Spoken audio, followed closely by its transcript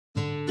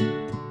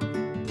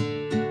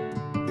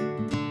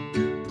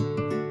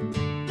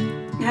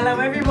Hello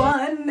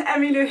everyone,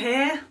 Emmylou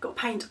here. Got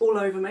paint all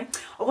over me.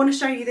 I want to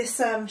show you this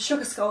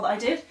sugar skull that I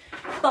did,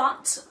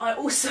 but I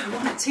also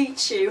want to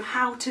teach you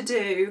how to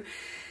do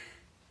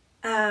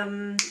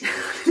I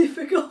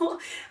forgot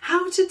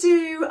how to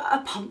do a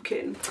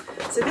pumpkin.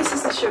 So this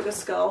is the sugar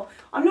skull.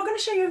 I'm not going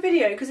to show you a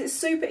video because it's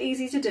super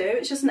easy to do.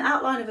 It's just an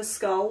outline of a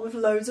skull with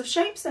loads of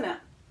shapes in it.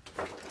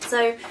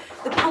 So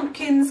the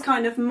pumpkin's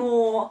kind of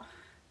more,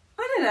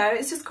 I don't know,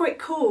 it's just quite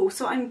cool.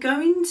 So I'm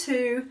going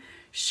to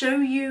show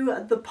you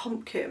the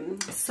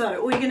pumpkin.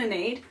 So all you're going to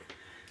need,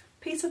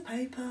 a piece of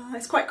paper.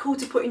 It's quite cool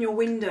to put in your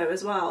window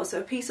as well. So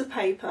a piece of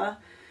paper,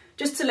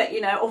 just to let you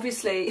know,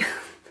 obviously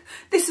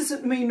this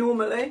isn't me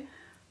normally,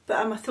 but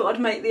I thought I'd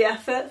make the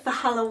effort for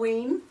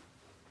Halloween.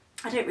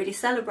 I don't really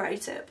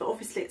celebrate it, but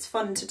obviously it's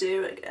fun to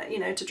do, you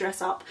know, to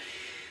dress up.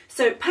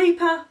 So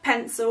paper,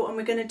 pencil, and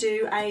we're going to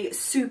do a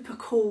super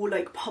cool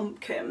like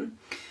pumpkin.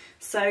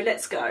 So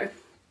let's go.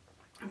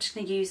 I'm just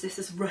going to use this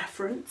as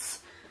reference.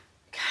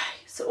 Okay,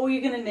 so all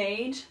you're going to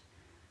need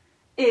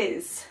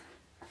is,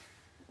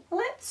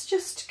 let's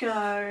just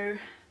go,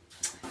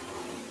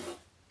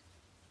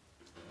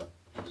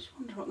 I just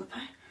wonder what the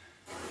paper,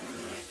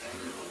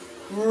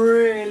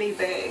 really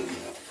big.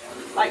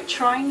 Like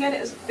try and get it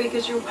as big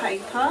as your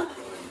paper,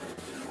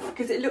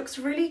 because it looks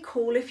really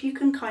cool if you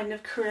can kind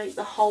of create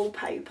the whole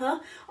paper,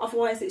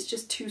 otherwise it's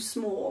just too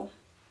small.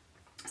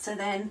 So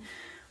then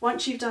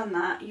once you've done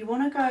that, you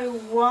want to go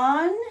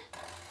 1,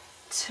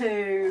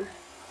 2,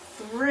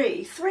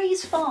 3.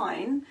 3's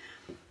fine,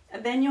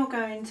 and then you're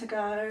going to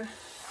go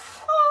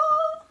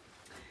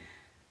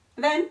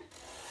then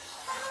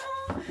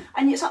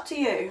and it's up to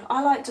you.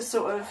 I like to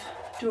sort of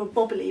do a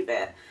bobbly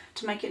bit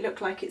to make it look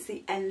like it's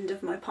the end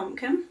of my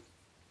pumpkin.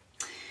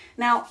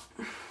 Now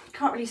you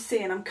can't really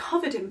see and I'm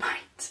covered in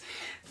paint.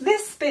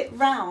 This bit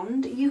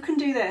round, you can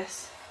do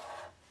this.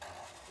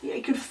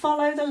 You can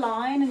follow the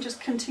line and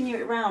just continue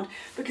it round,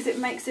 because it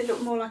makes it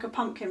look more like a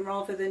pumpkin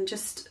rather than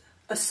just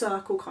a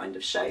circle kind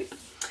of shape.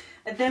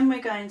 And then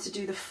we're going to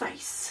do the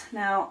face.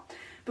 Now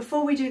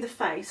before we do the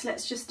face,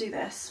 let's just do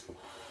this.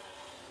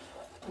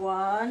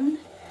 1,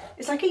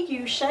 it's like a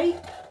U shape.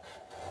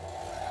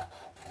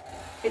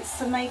 It's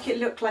to make it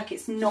look like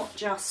it's not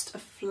just a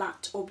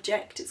flat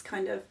object, it's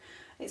kind of,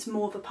 it's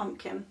more of a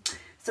pumpkin.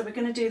 So we're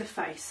going to do the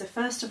face. So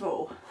first of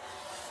all,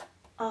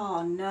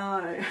 oh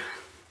no,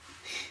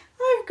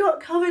 I've got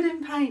covered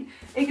in paint.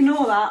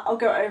 Ignore that, I'll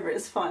go over it,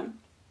 it's fine.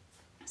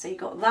 So you've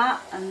got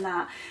that and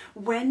that.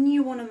 When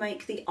you want to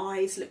make the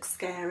eyes look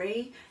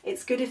scary,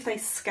 it's good if they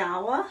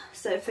scour.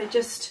 So if they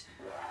just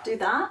do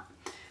that,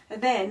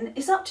 and then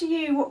it's up to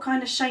you what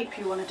kind of shape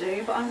you want to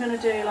do, but I'm going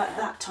to do like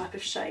that type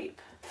of shape.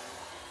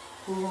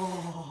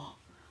 Oh.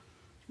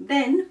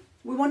 Then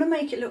we want to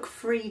make it look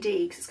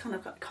 3D because it's kind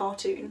of like a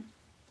cartoon.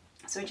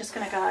 So we're just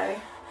going to go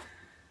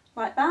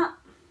like that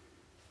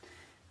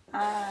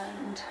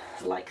and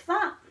like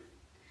that.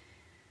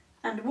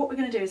 And what we're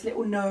going to do is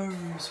little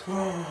nose.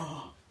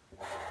 Oh.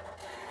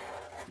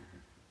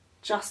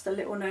 Just a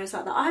little nose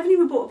like that. I haven't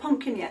even bought a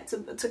pumpkin yet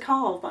to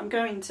carve, but I'm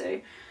going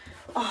to.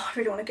 Oh, I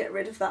really want to get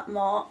rid of that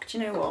mark. Do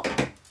you know what?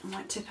 I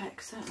might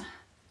Tipp-Ex it.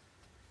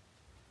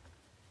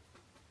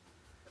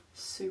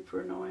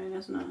 Super annoying,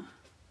 isn't it?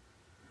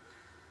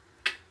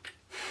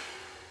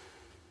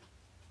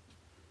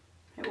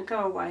 It will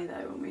go away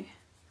though when we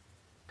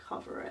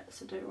cover it,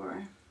 so don't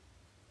worry.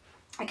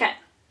 Okay,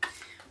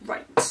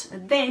 right,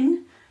 and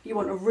then you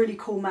want a really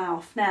cool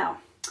mouth. Now,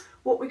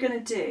 what we're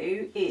going to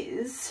do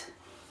is,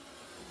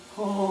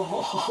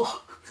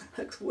 oh,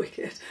 looks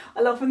wicked.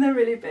 I love when they're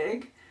really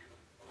big.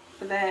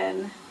 But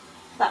then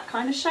that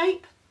kind of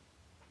shape.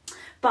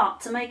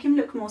 But to make him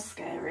look more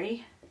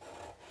scary,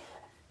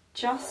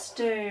 just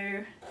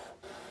do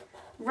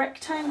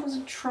rectangles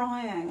and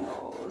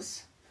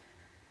triangles,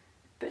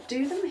 but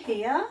do them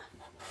here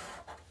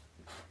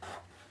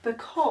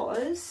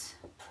because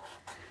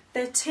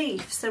they're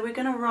teeth, so we're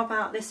going to rub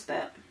out this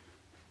bit.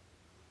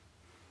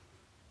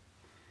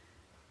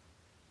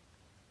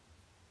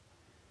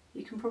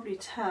 You can probably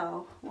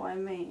tell what I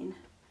mean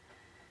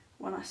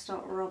when I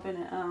start rubbing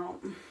it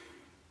out.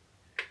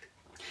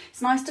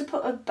 It's nice to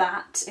put a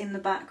bat in the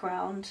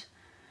background.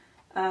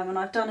 And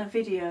I've done a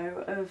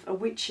video of a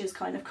witch's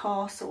kind of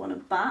castle on a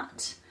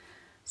bat,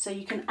 so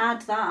you can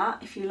add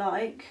that if you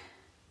like.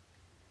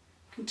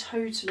 You can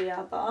totally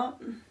add that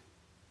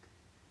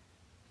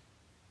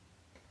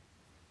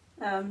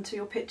to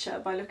your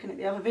picture by looking at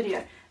the other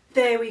video.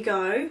 There we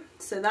go.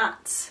 So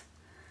that's,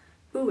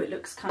 ooh, it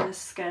looks kind of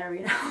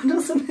scary now,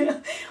 doesn't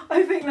it?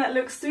 I think that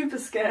looks super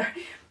scary.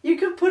 You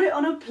could put it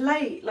on a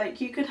plate,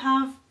 like you could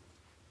have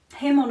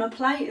him on a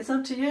plate, it's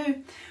up to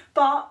you.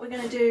 But we're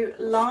going to do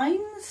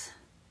lines.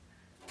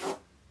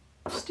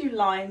 Just do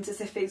lines as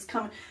if he's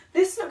coming.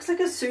 This looks like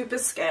a super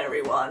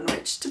scary one,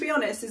 which to be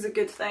honest is a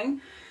good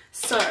thing.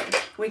 So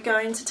we're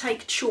going to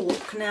take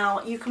chalk.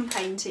 Now you can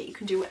paint it, you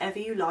can do whatever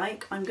you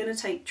like. I'm going to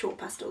take chalk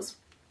pastels.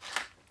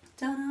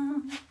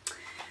 Ta-da!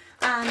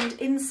 And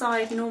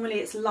inside normally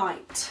it's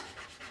light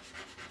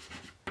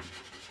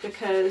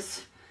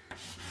because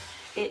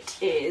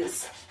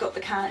it's got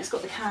the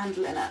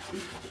candle in it.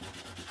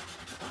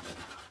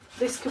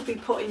 this could be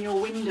put in your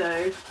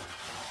window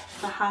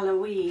for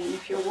Halloween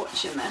if you're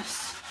watching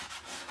this,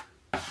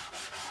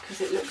 because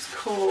it looks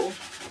cool.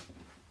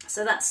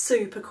 So that's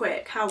super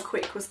quick. How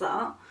quick was that?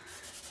 I'm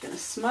gonna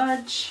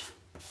smudge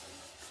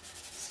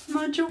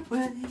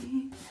away.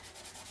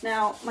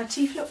 Now my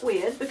teeth look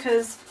weird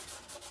because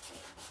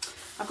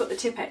I've got the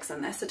Tipp-Ex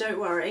in there, so don't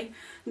worry.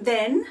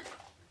 Then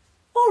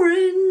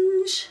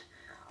orange.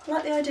 I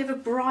like the idea of a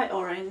bright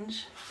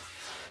orange.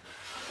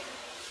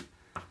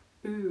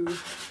 Ooh.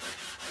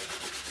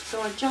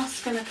 So I'm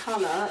just going to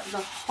colour the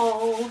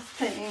whole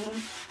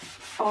thing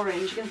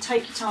orange. You're going to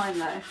take your time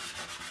though.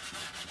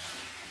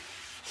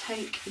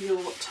 Take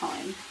your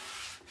time.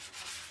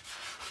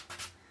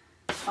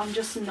 I'm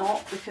just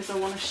not, because I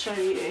want to show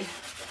you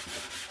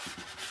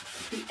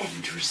the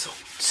end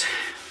result.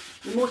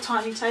 The more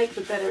time you take,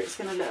 the better it's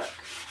going to look.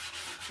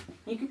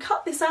 You could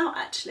cut this out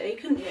actually,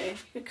 couldn't you?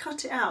 You could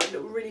cut it out, it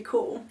would look really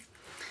cool.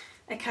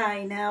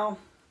 Okay, now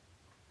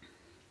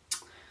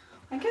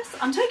I guess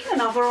I'm taking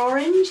another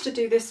orange to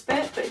do this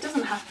bit, but it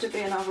doesn't have to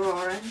be another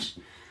orange.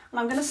 And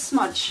I'm going to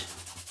smudge.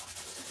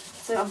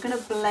 So I'm going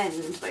to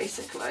blend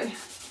basically.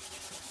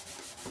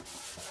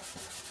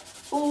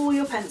 All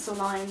your pencil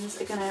lines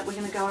we're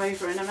going to go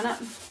over in a minute.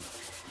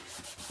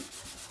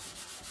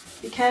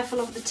 Be careful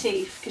of the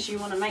teeth, because you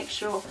want to make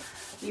sure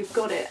you've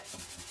got it.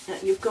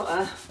 You've got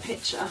a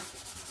picture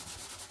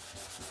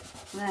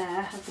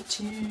there of the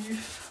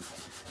tooth.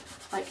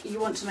 Like, you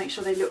want to make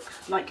sure they look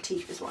like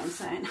teeth is what I'm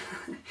saying.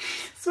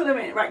 That's what I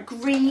mean. Right,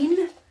 green.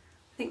 I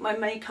think my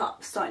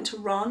makeup's starting to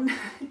run.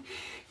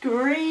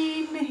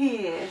 Green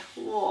here.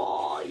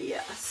 Whoa,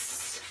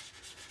 yes.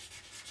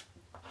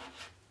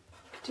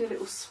 Do a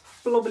little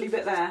blobbly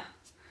bit there.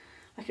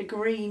 Like a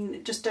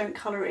green, just don't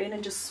colour it in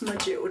and just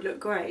smudge it, it would look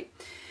great.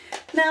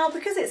 Now,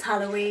 because it's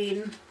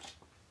Halloween,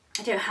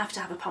 I don't have to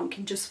have a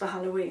pumpkin just for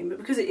Halloween, but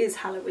because it is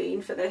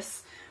Halloween for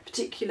this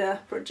particular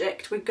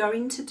project, we're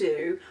going to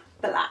do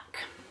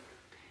black.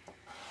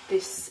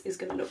 This is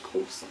going to look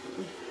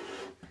awesome.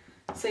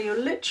 So you're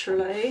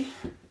literally,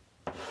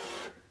 you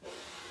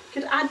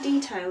could add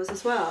details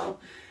as well.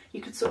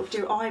 You could sort of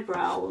do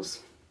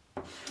eyebrows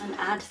and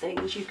add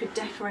things. You could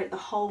decorate the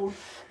whole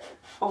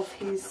of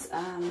his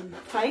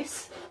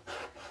face.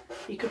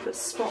 You could put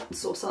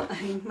spots or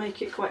something,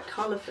 make it quite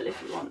colourful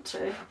if you want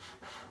to.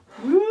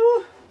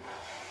 Woo!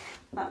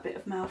 That bit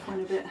of mouth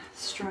went a bit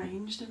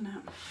strange, didn't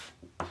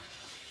it?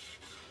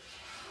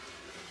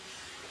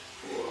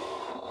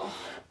 Whoa.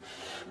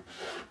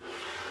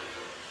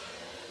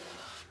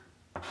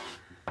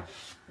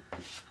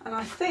 And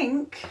I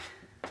think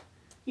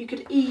you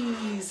could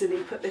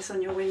easily put this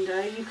on your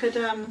window. You could,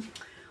 I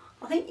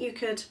think you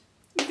could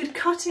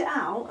cut it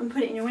out and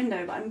put it in your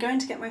window, but I'm going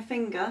to get my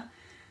finger,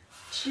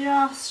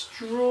 just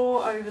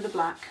draw over the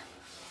black.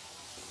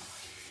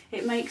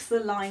 It makes the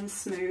line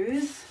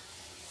smooth.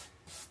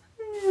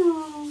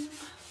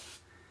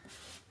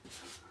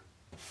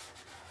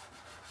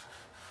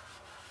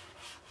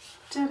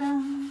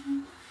 Ta-da!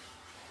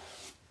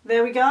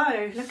 There we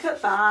go, look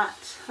at that.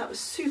 That was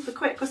super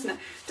quick, wasn't it?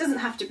 It doesn't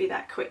have to be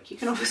that quick, you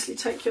can obviously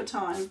take your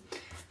time.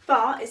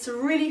 But it's a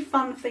really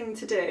fun thing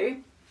to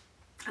do,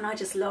 and I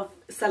just love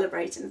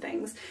celebrating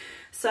things.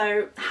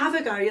 So have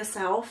a go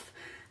yourself,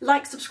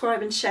 like,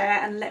 subscribe and share,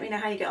 and let me know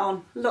how you get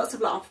on. Lots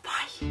of love,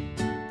 bye!